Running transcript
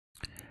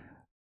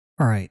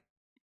All right.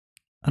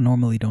 I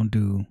normally don't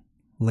do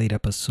late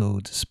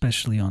episodes,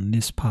 especially on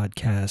this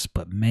podcast,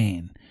 but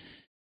man,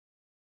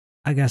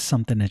 I got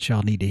something that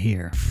y'all need to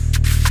hear.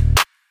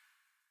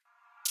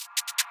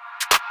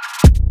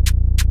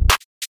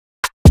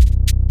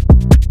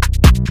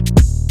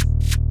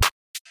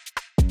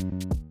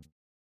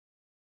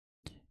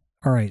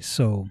 All right,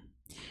 so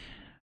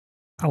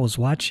I was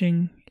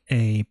watching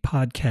a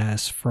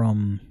podcast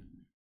from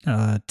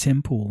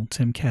Tim Pool,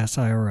 Timcast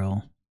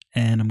IRL,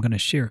 and I'm going to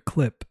share a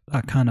clip.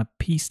 I kind of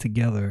pieced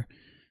together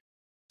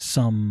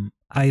some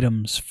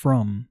items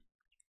from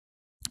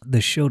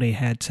the show they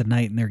had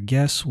tonight, and their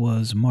guest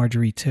was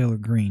Marjorie Taylor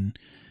Greene,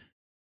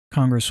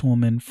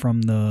 Congresswoman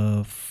from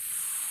the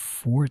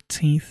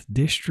 14th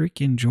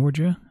District in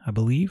Georgia, I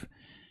believe.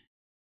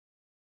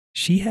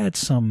 She had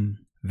some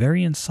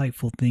very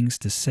insightful things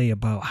to say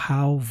about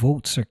how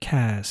votes are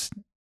cast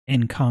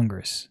in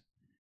Congress.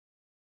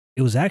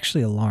 It was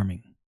actually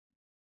alarming.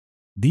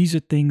 These are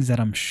things that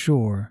I'm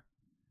sure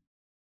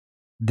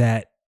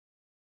that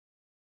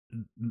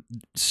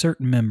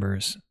certain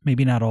members,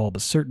 maybe not all,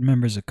 but certain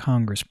members of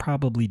Congress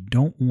probably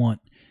don't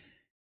want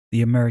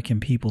the American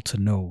people to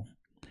know.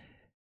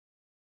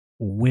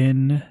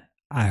 When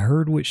I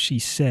heard what she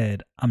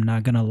said, I'm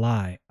not going to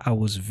lie, I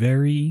was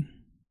very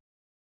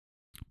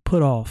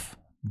put off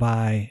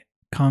by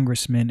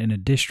congressman in a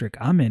district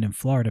I'm in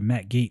Florida,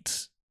 Matt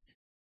Gaetz.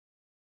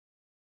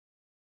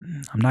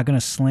 I'm not going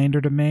to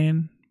slander the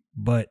man,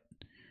 but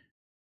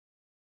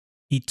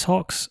he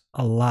talks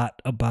a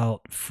lot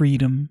about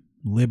freedom,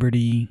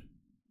 liberty,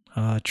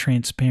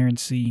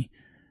 transparency.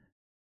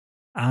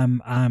 I'm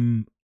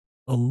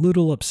a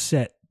little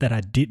upset that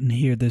I didn't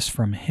hear this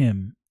from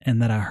him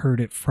and that I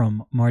heard it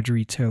from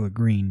Marjorie Taylor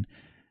Greene.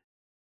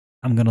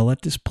 I'm going to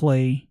let this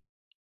play.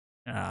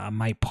 I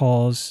might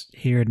pause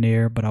here and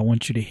there, but I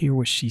want you to hear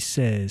what she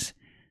says.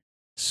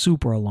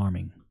 Super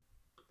alarming.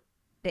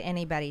 To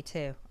anybody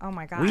too. Oh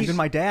my gosh. Even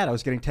my dad, I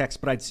was getting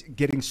text, but I was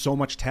getting so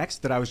much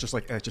text that I was just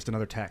like, just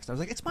another text. I was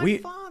like, it's my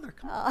father.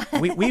 Come on.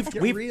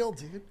 We've real,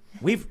 dude.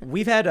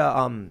 We've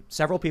had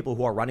several people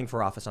who are running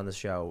for office on this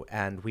show,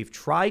 and we've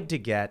tried to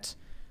get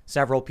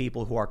several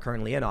people who are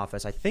currently in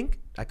office. I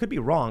think I could be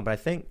wrong, but I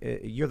think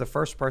you're the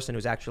first person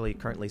who's actually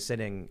currently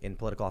sitting in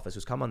political office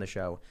who's come on the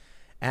show.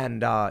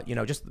 And,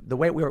 just the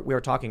way we were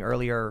talking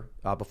earlier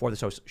before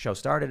the show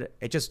started,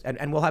 it just,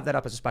 and we'll have that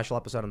up as a special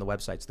episode on the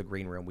website. It's the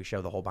Green Room. We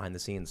show the whole behind the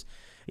scenes.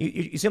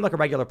 You seem like a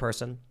regular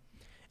person.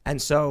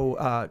 And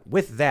so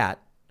with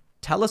that,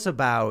 tell us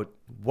about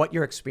what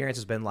your experience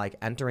has been like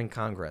entering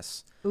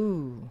Congress.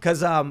 Ooh.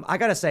 Because I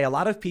got to say, a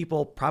lot of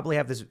people probably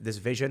have this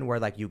vision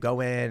where like you go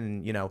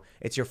in, and,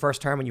 it's your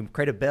first term and you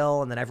create a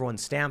bill and then everyone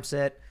stamps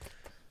it.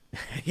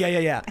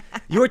 Yeah.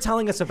 You were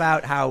telling us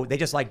about how they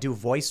just like do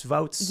voice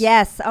votes.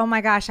 Yes. Oh my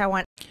gosh.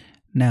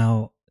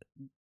 Now,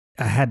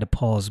 I had to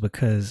pause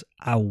because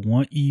I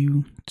want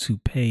you to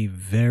pay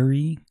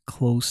very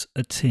close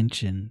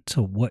attention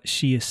to what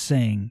she is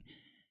saying.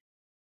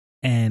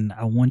 And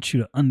I want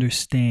you to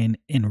understand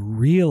and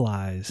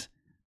realize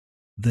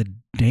the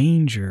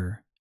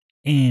danger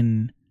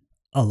in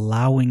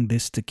allowing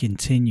this to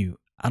continue.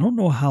 I don't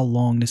know how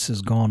long this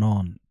has gone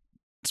on.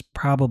 It's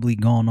probably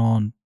gone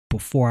on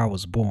before I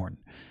was born.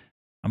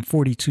 I'm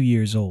 42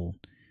 years old.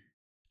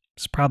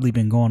 It's probably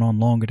been going on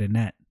longer than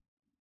that.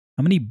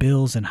 How many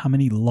bills and how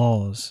many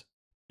laws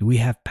do we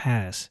have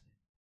passed?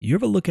 You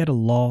ever look at a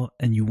law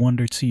and you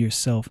wonder to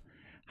yourself,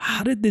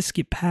 how did this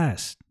get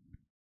passed?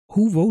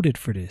 Who voted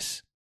for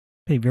this?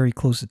 Pay very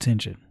close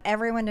attention.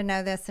 Everyone to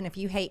know this, and if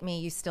you hate me,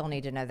 you still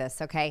need to know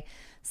this, okay?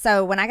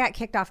 So when I got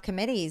kicked off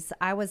committees,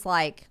 I was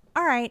like,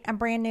 all right, I'm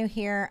brand new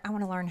here. I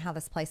want to learn how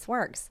this place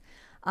works.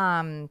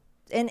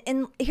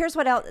 And here's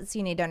what else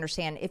you need to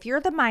understand. If you're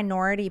the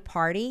minority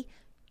party,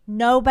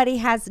 no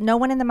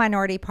one in the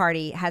minority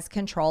party has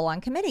control on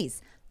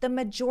committees. The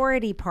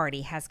majority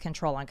party has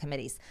control on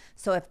committees.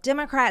 So if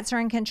Democrats are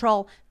in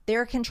control,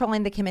 they're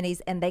controlling the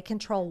committees and they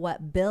control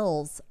what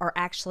bills are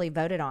actually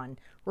voted on.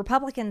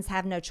 Republicans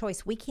have no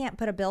choice. We can't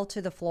put a bill to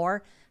the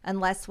floor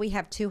unless we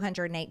have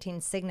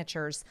 218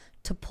 signatures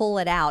to pull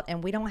it out,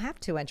 and we don't have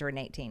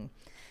 218.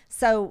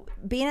 So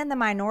being in the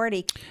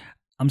minority.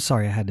 I'm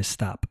sorry, I had to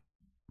stop.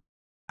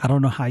 I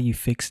don't know how you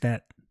fix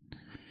that.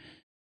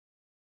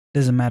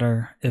 Doesn't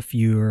matter if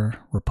you're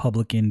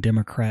Republican,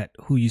 Democrat,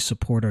 who you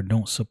support or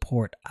don't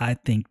support. I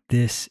think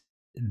this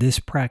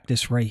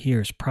practice right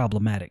here is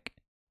problematic.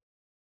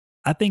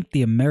 I think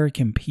the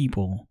American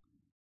people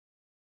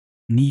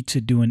need to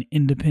do an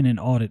independent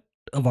audit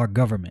of our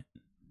government.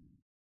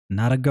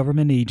 Not a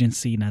government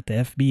agency, not the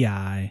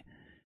FBI,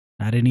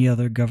 not any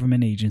other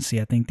government agency.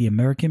 I think the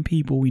American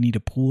people, we need to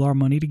pool our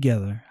money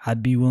together.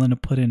 I'd be willing to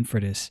put in for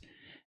this.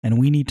 And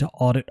we need to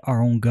audit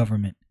our own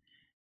government.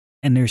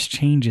 And there's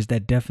changes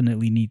that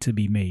definitely need to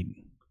be made.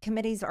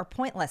 Committees are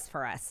pointless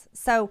for us.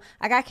 So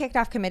I got kicked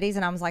off committees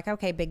and I was like,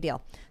 okay, big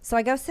deal. So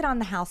I go sit on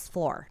the House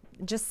floor,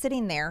 just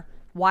sitting there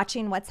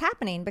watching what's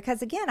happening.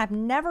 Because again, I've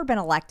never been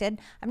elected.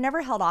 I've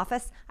never held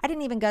office. I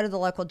didn't even go to the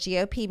local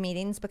GOP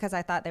meetings because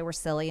I thought they were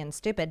silly and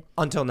stupid.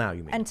 Until now,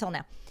 you mean? Until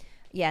now.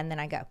 Yeah, and then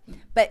I go.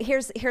 But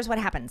here's what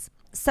happens.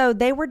 So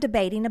they were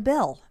debating a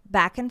bill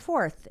back and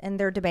forth, and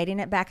they're debating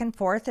it back and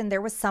forth. And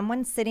there was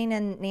someone sitting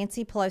in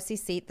Nancy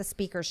Pelosi's seat, the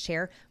speaker's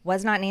chair.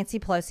 Was not Nancy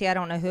Pelosi. I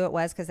don't know who it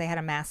was because they had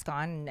a mask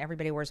on, and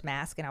everybody wears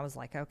masks. And I was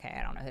like, okay,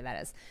 I don't know who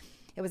that is.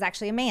 It was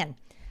actually a man.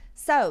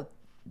 So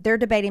they're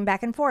debating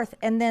back and forth.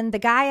 And then the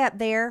guy up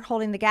there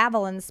holding the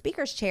gavel in the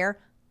speaker's chair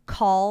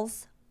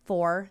calls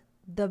for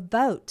the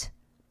vote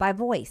by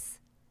voice.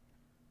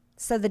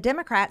 So the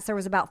Democrats, there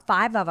was about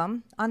 5 of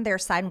them on their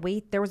side,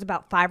 and there was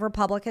about 5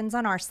 Republicans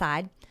on our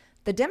side.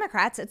 The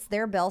Democrats, it's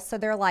their bill, so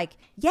they're like,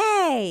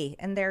 yay,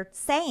 and they're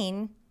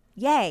saying,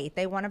 yay,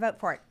 they want to vote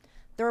for it.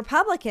 The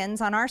Republicans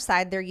on our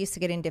side, they're used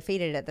to getting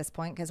defeated at this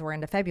point because we're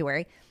into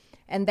February,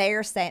 and they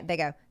are saying, they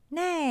go,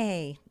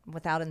 nay,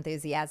 without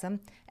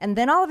enthusiasm. And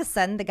then all of a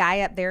sudden, the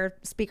guy up there,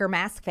 Speaker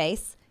Mask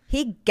Face,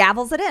 he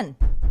gavels it in.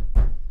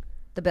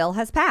 The bill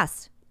has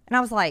passed. And I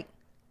was like,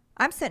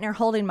 I'm sitting there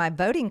holding my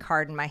voting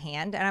card in my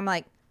hand, and I'm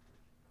like,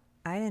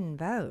 I didn't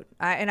vote.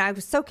 And I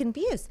was so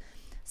confused.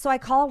 So I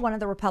call one of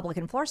the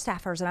Republican floor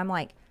staffers, and I'm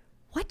like,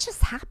 what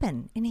just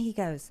happened? And he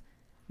goes,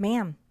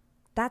 ma'am,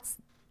 that's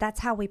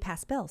how we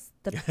pass bills.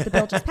 The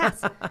bill just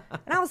passed.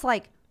 And I was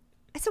like,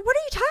 I said, what are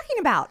you talking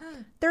about?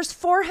 There's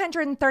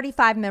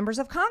 435 members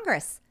of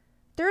Congress.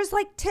 There's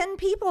like 10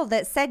 people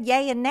that said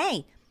yay and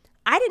nay.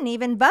 I didn't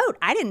even vote.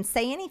 I didn't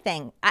say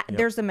anything.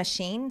 There's a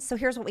machine. So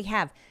here's what we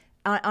have.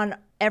 On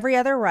every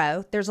other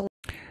row, there's a...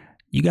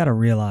 You got to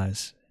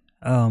realize,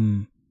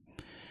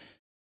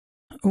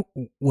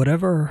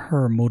 whatever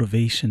her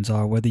motivations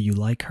are, whether you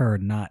like her or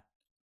not,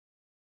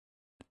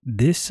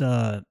 this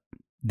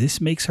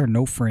makes her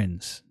no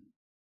friends.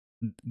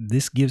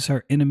 This gives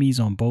her enemies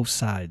on both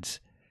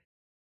sides.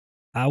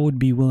 I would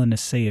be willing to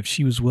say if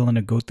she was willing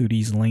to go through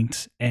these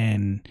lengths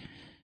and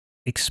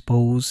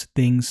expose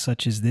things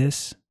such as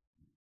this,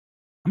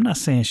 I'm not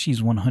saying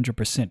she's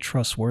 100%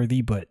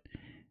 trustworthy, but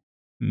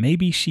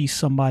maybe she's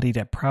somebody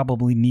that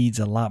probably needs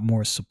a lot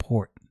more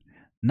support.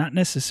 Not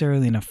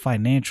necessarily in a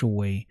financial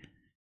way,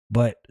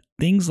 but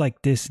things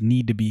like this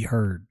need to be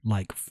heard,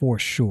 like for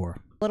sure.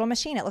 Little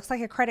machine. It looks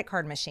like a credit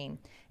card machine.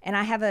 And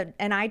I have an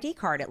ID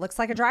card. It looks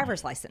like a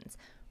driver's license.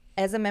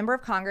 As a member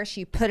of Congress,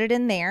 you put it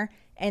in there,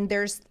 and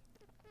there's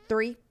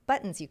 3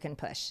 buttons you can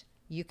push.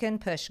 You can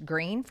push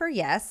green for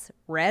yes,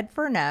 red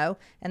for no,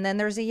 and then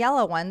there's a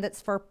yellow one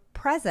that's for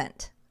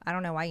present. I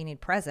don't know why you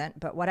need present,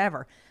 but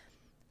whatever.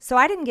 So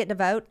I didn't get to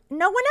vote.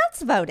 No one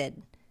else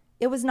voted.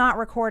 It was not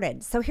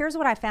recorded. So here's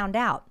what I found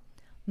out.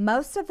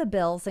 Most of the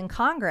bills in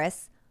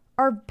Congress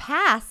are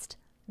passed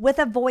with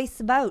a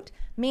voice vote,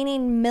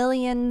 meaning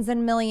millions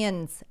and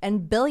millions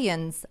and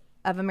billions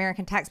of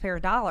American taxpayer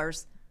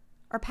dollars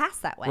are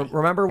passed that way.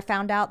 Remember, I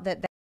found out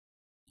that...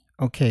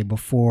 Okay,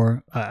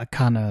 before I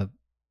kind of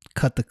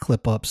cut the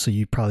clip up, so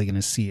you're probably going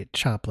to see it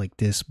chop like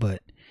this,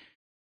 but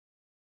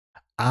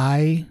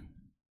I'm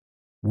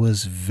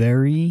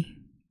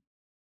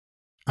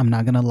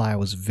not going to lie, I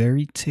was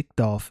very ticked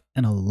off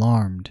and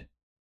alarmed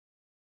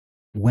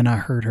when I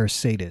heard her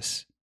say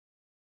this.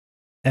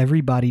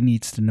 Everybody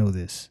needs to know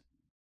this.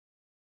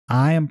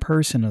 I am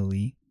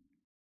personally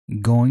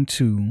going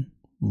to,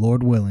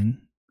 Lord willing,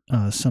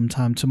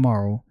 sometime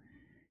tomorrow,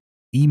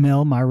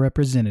 email my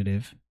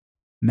representative,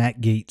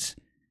 Matt Gaetz,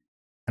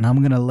 and I'm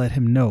going to let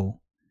him know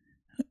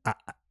I'm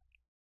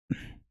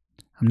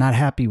not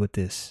happy with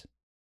this.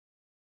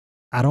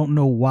 I don't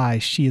know why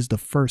she is the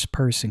first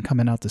person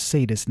coming out to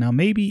say this. Now,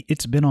 maybe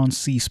it's been on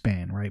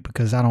C-SPAN, right?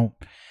 Because I don't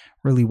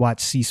really watch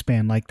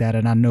C-SPAN like that.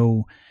 And I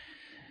know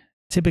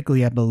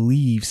typically, I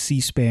believe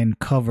C-SPAN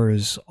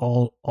covers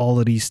all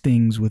of these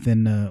things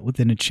within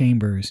the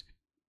chambers.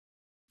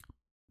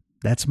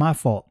 That's my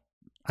fault.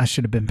 I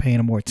should have been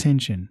paying more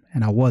attention,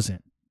 and I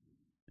wasn't.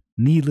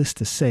 Needless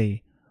to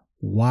say,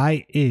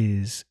 why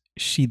is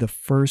she the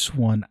first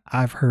one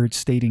I've heard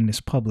stating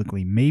this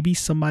publicly? Maybe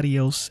somebody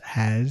else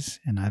has,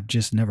 and I've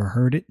just never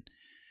heard it.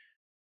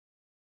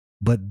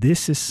 But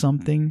this is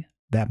something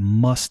that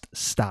must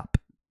stop.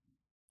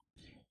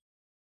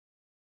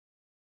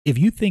 If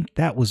you think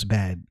that was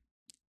bad,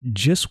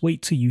 just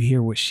wait till you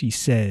hear what she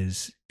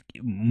says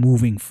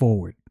moving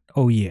forward.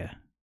 Oh yeah,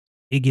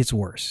 it gets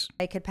worse.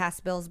 They could pass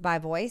bills by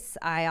voice.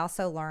 I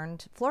also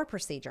learned floor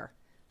procedure.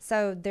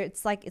 So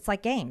it's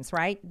like games,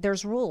 right?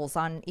 There's rules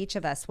on each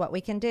of us, what we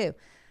can do.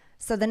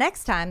 So the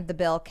next time the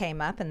bill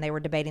came up and they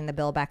were debating the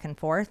bill back and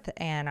forth,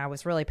 and I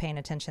was really paying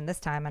attention this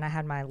time, and I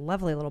had my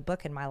lovely little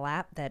book in my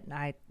lap that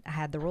I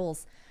had the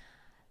rules.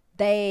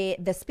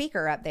 The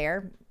speaker up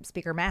there,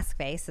 Speaker Mask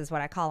Face is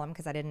what I call him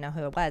because I didn't know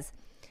who it was.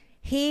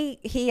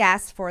 He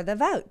asked for the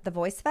vote, the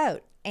voice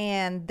vote.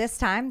 And this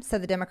time, so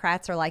the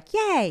Democrats are like,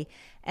 yay.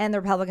 And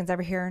the Republicans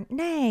over here,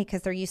 nay,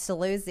 because they're used to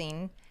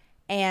losing.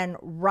 And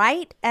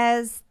right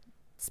as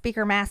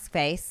Speaker Mask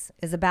Face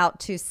is about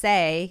to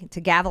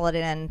gavel it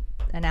in,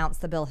 announce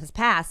the bill has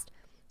passed,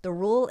 the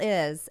rule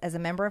is, as a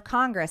member of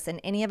Congress,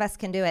 and any of us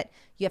can do it,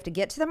 you have to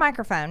get to the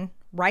microphone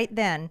right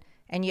then,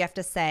 and you have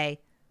to say,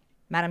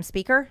 Madam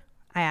Speaker,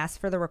 I ask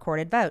for the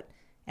recorded vote.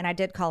 And I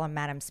did call him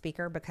Madam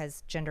Speaker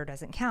because gender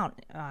doesn't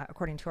count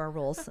according to our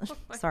rules.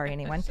 Sorry,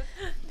 anyone.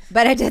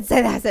 But I did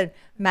say that. I said,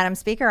 Madam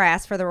Speaker, I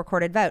asked for the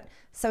recorded vote.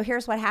 So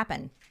here's what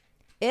happened.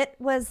 It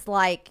was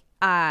like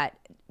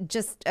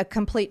just a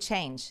complete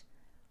change.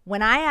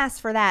 When I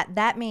asked for that,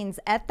 that means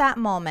at that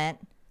moment,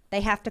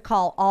 they have to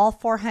call all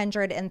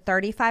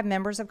 435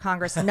 members of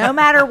Congress, no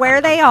matter where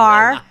they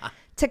are,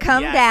 to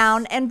come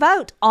down and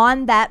vote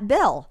on that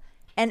bill.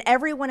 And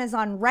everyone is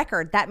on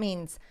record. That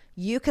means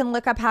you can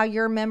look up how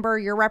your member,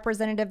 your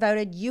representative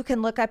voted. You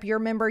can look up your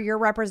member, your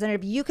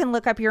representative. You can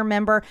look up your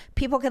member.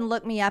 People can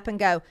look me up and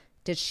go,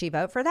 did she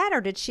vote for that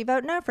or did she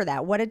vote no for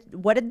that? What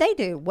did they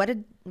do? What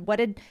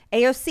did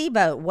AOC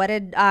vote? What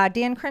did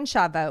Dan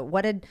Crenshaw vote?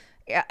 What did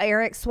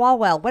Eric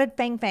Swalwell? What did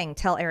Fang Fang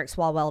tell Eric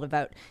Swalwell to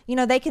vote? You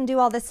know, they can do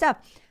all this stuff.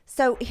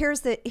 So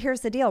here's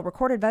the deal.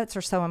 Recorded votes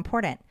are so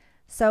important.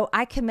 So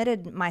I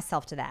committed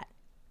myself to that.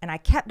 And I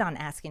kept on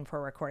asking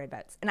for recorded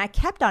votes. And I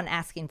kept on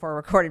asking for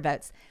recorded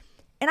votes.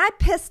 And I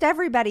pissed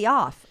everybody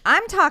off.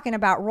 I'm talking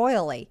about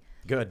royally.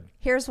 Good.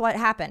 Here's what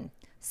happened.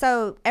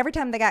 So every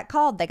time they got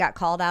called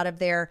out of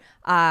their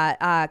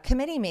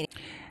committee meeting.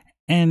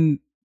 And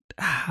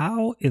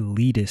how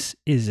elitist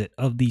is it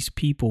of these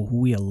people who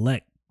we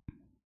elect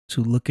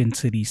to look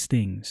into these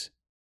things,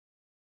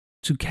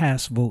 to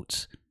cast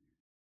votes,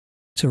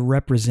 to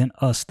represent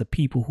us, the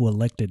people who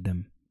elected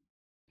them?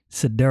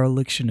 It's a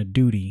dereliction of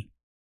duty.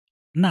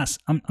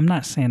 I'm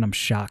not saying I'm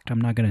shocked.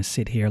 I'm not going to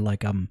sit here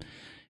like I'm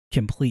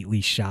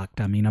completely shocked.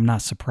 I mean, I'm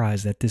not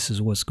surprised that this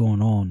is what's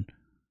going on.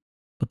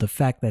 But the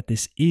fact that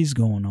this is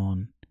going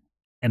on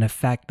and the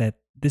fact that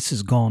this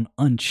has gone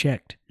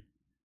unchecked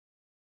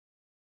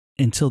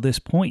until this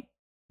point,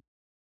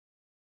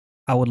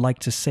 I would like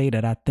to say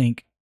that I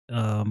think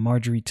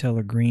Marjorie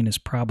Taylor Greene is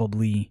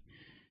probably,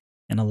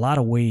 in a lot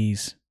of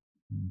ways,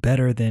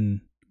 better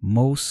than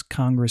most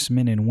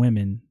congressmen and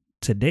women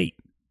to date.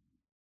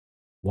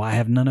 Why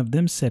have none of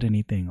them said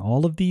anything?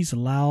 All of these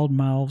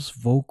loudmouths,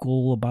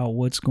 vocal about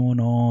what's going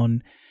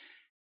on,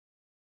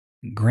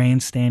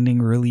 grandstanding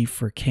really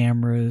for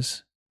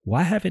cameras.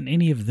 Why haven't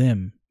any of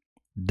them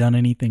done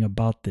anything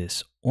about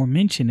this or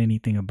mentioned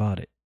anything about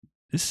it?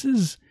 This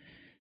is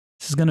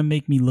going to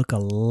make me look a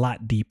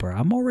lot deeper.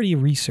 I'm already a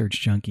research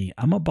junkie.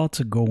 I'm about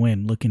to go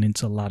in looking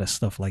into a lot of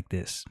stuff like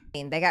this.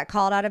 They got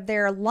called out of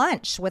their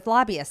lunch with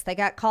lobbyists. They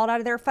got called out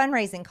of their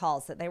fundraising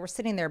calls that they were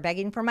sitting there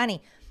begging for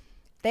money.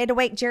 They had to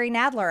wake Jerry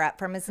Nadler up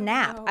from his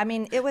nap. I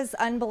mean, it was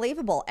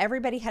unbelievable.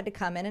 Everybody had to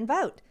come in and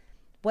vote.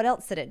 What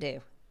else did it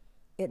do?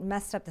 It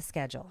messed up the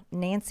schedule.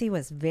 Nancy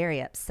was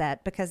very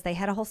upset because they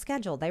had a whole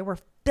schedule.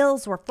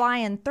 Bills were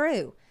flying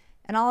through,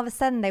 and all of a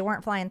sudden they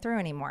weren't flying through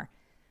anymore.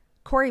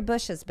 Cori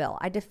Bush's bill.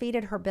 I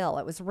defeated her bill.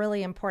 It was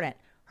really important.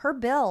 Her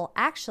bill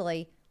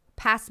actually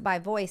passed by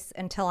voice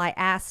until I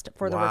asked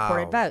for the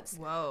recorded votes.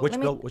 Whoa.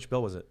 Which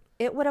bill was it?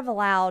 It would have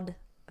allowed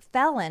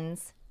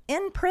felons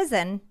in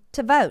prison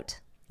to vote.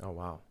 Oh,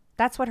 wow.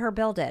 That's what her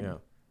bill did. Yeah.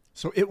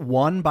 So it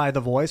won by the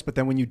voice, but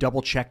then when you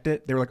double checked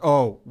it, they were like,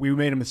 "Oh, we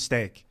made a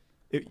mistake."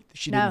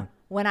 She didn't.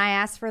 When I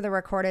asked for the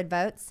recorded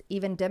votes,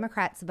 even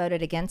Democrats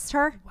voted against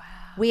her. Wow.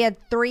 We had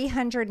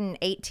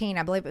 318,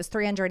 I believe it was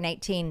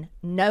 318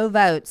 no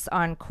votes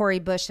on Cori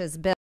Bush's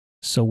bill.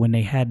 So when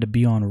they had to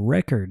be on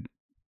record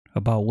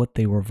about what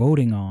they were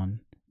voting on,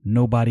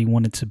 nobody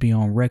wanted to be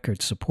on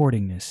record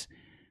supporting this.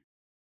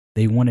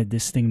 They wanted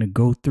this thing to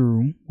go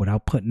through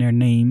without putting their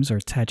names or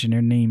attaching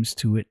their names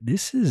to it.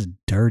 This is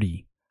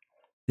dirty.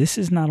 This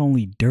is not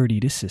only dirty,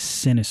 this is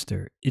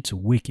sinister. It's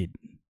wicked.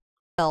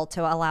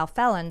 To allow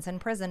felons in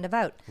prison to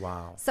vote.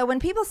 Wow. So when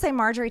people say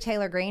Marjorie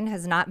Taylor Greene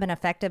has not been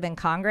effective in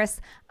Congress,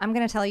 I'm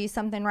going to tell you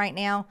something right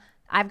now.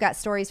 I've got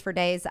stories for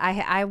days.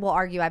 I will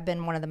argue I've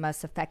been one of the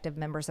most effective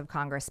members of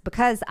Congress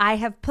because I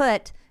have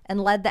put and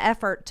led the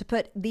effort to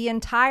put the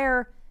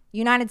entire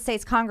United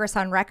States Congress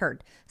on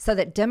record so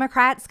that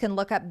Democrats can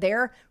look up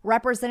their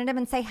representative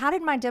and say, how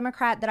did my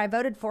Democrat that I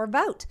voted for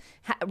vote?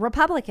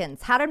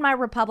 Republicans, how did my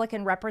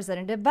Republican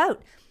representative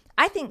vote?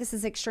 I think this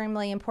is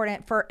extremely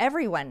important for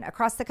everyone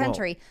across the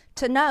country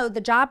to know the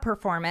job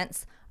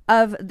performance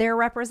of their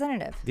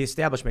representative. The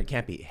establishment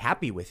can't be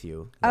happy with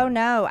you. Oh,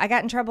 no. I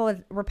got in trouble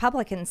with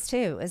Republicans,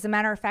 too. As a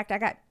matter of fact, I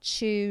got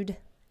chewed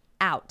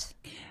out.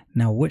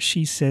 Now, what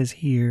she says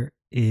here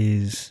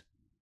is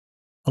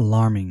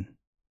alarming,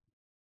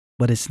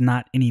 but it's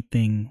not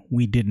anything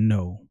we didn't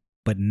know.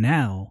 But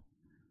now,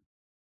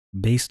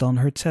 based on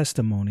her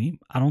testimony,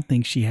 I don't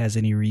think she has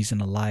any reason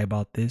to lie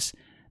about this.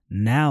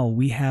 Now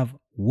we have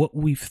what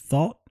we've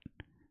thought,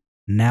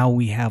 now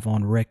we have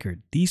on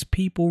record. These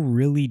people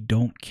really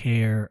don't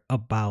care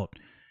about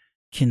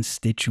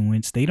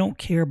constituents. They don't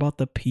care about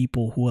the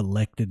people who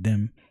elected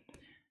them.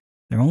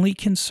 They're only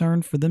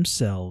concerned for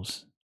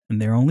themselves,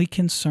 and they're only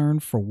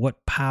concerned for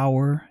what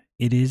power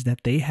it is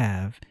that they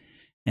have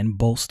and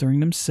bolstering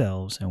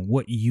themselves, and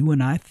what you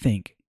and I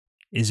think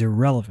is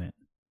irrelevant.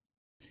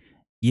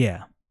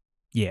 Yeah.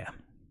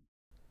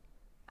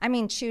 I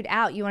mean, chewed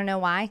out. You want to know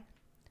why?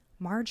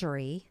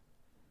 Marjorie,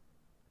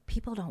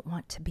 people don't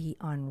want to be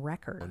on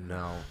record. Oh,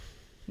 no.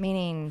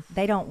 Meaning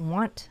they don't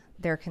want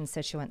their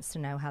constituents to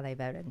know how they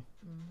voted.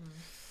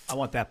 I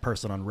want that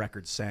person on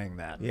record saying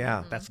that.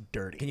 Yeah. That's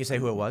dirty. Can you say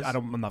who it was?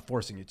 I'm not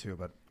forcing you to,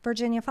 but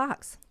Virginia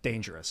Fox.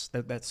 dangerous.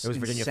 That's It was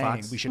Virginia insane.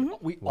 Fox? We should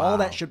Wow. all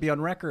that should be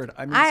on record.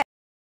 I mean,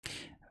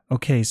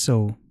 Okay,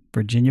 so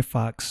Virginia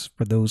Fox,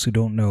 for those who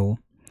don't know,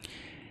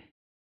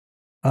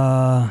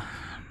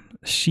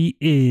 she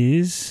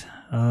is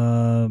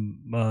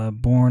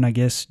born, I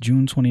guess,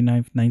 June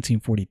 29th,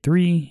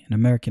 1943, an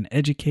American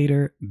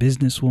educator,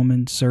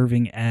 businesswoman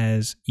serving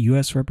as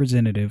U.S.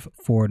 Representative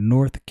for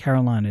North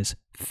Carolina's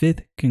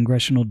 5th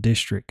Congressional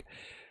District,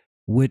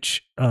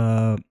 which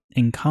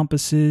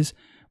encompasses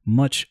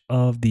much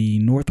of the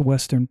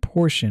northwestern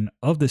portion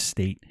of the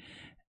state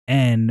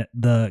and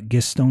the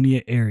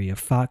Gastonia area.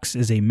 Fox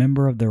is a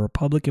member of the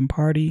Republican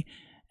Party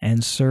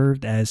and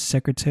served as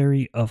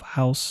Secretary of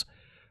House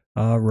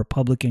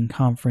Republican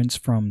Conference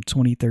from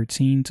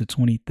 2013 to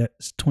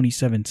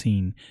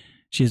 2017.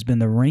 She has been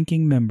the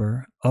ranking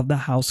member of the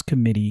House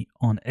Committee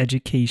on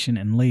Education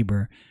and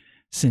Labor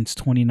since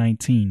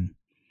 2019.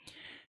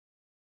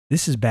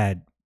 This is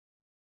bad.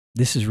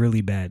 This is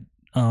really bad.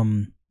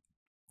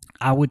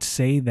 I would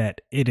say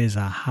that it is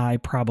a high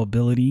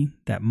probability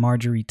that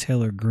Marjorie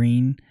Taylor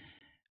Greene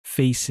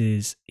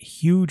faces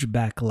huge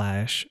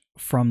backlash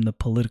from the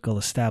political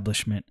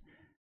establishment.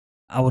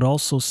 I would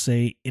also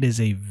say it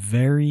is a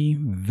very,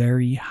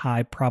 very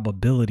high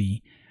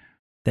probability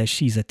that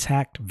she's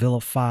attacked,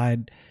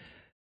 vilified.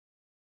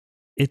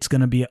 It's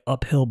going to be an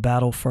uphill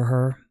battle for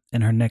her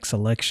in her next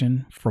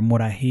election. From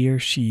what I hear,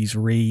 she's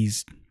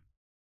raised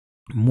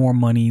more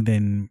money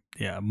than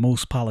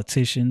most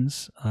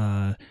politicians.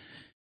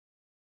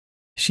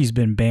 She's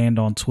been banned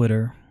on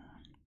Twitter.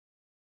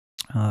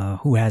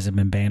 Who hasn't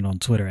been banned on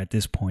Twitter at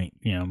this point?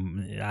 You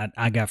know,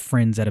 I got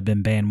friends that have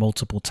been banned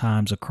multiple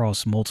times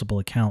across multiple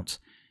accounts.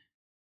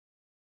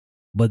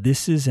 But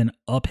this is an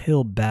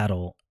uphill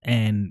battle,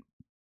 and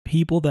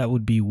people that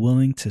would be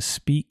willing to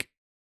speak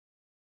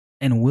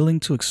and willing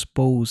to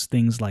expose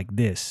things like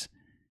this,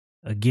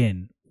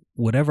 again,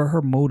 whatever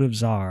her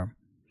motives are,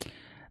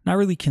 not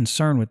really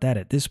concerned with that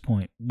at this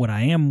point. What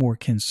I am more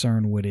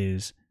concerned with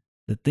is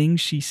the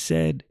things she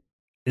said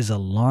is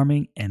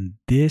alarming, and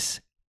this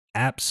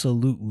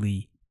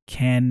absolutely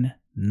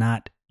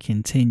cannot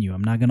continue.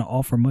 I'm not going to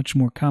offer much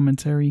more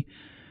commentary.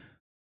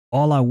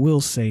 All I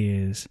will say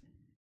is,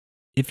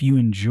 if you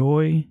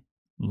enjoy,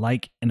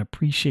 like, and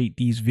appreciate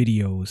these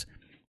videos,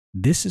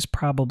 this is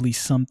probably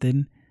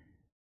something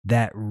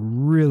that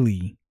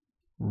really,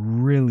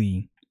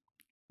 really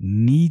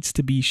needs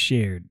to be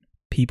shared.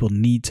 People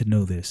need to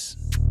know this.